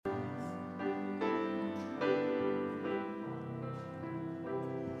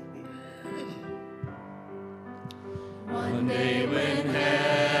day when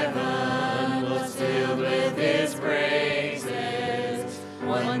heaven was filled with his praises,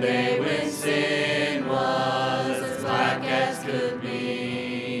 one day when sin was as black as could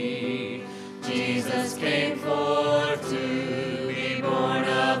be, Jesus came forth to be born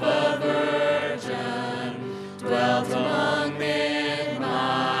of a virgin, dwelt among men,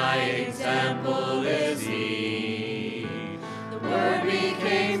 my example is he. The Word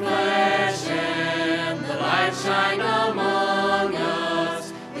became flesh and the light shined among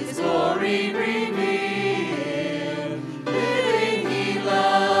us, his glory revealed. Living he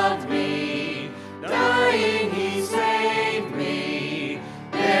loved me, dying he saved me,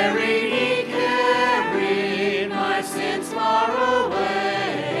 buried he carried my sins far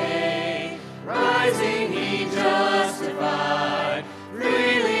away, rising he justified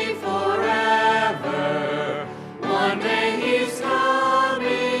freely forever. One day he's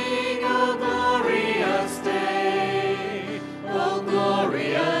coming, oh glorious day, oh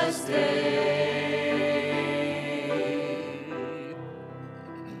glorious day.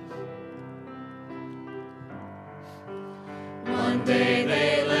 One day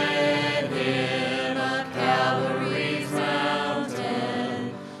they led him up Calvary's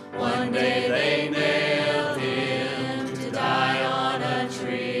mountain. One day they nailed him to die on a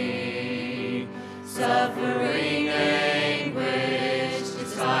tree. Suffering, anguish,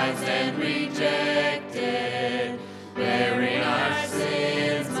 despised and rejected, bearing our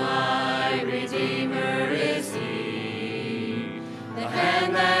sins, my Redeemer is he. The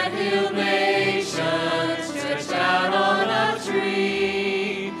hand that healed nations stretched out on a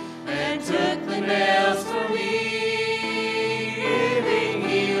tree and took the nails for me. Living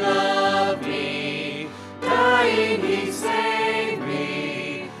he loved me, dying he saved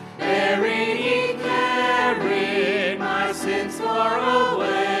me, buried he carried my sins far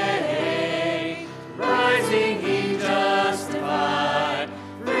away, rising he justified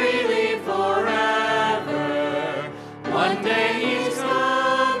freely forever. One day he's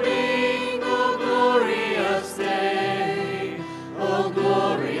coming, oh glorious day, oh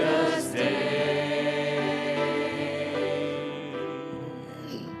glorious day.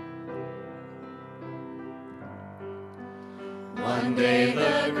 One day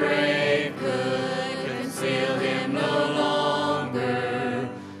the grave could conceal him no longer.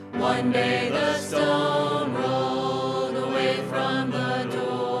 One day the stone rolled away from the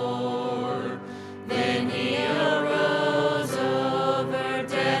door. Then he arose, over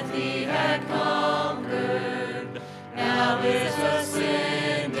death he had conquered. Now is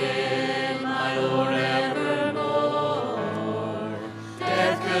ascended, my Lord evermore.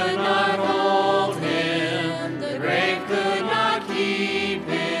 Death could not hold him, the grave could not keep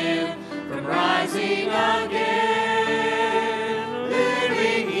him from rising again.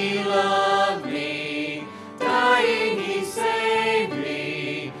 Living he loved me, dying he saved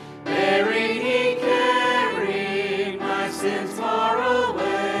me, buried he carried my sins far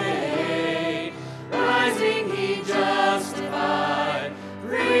away, rising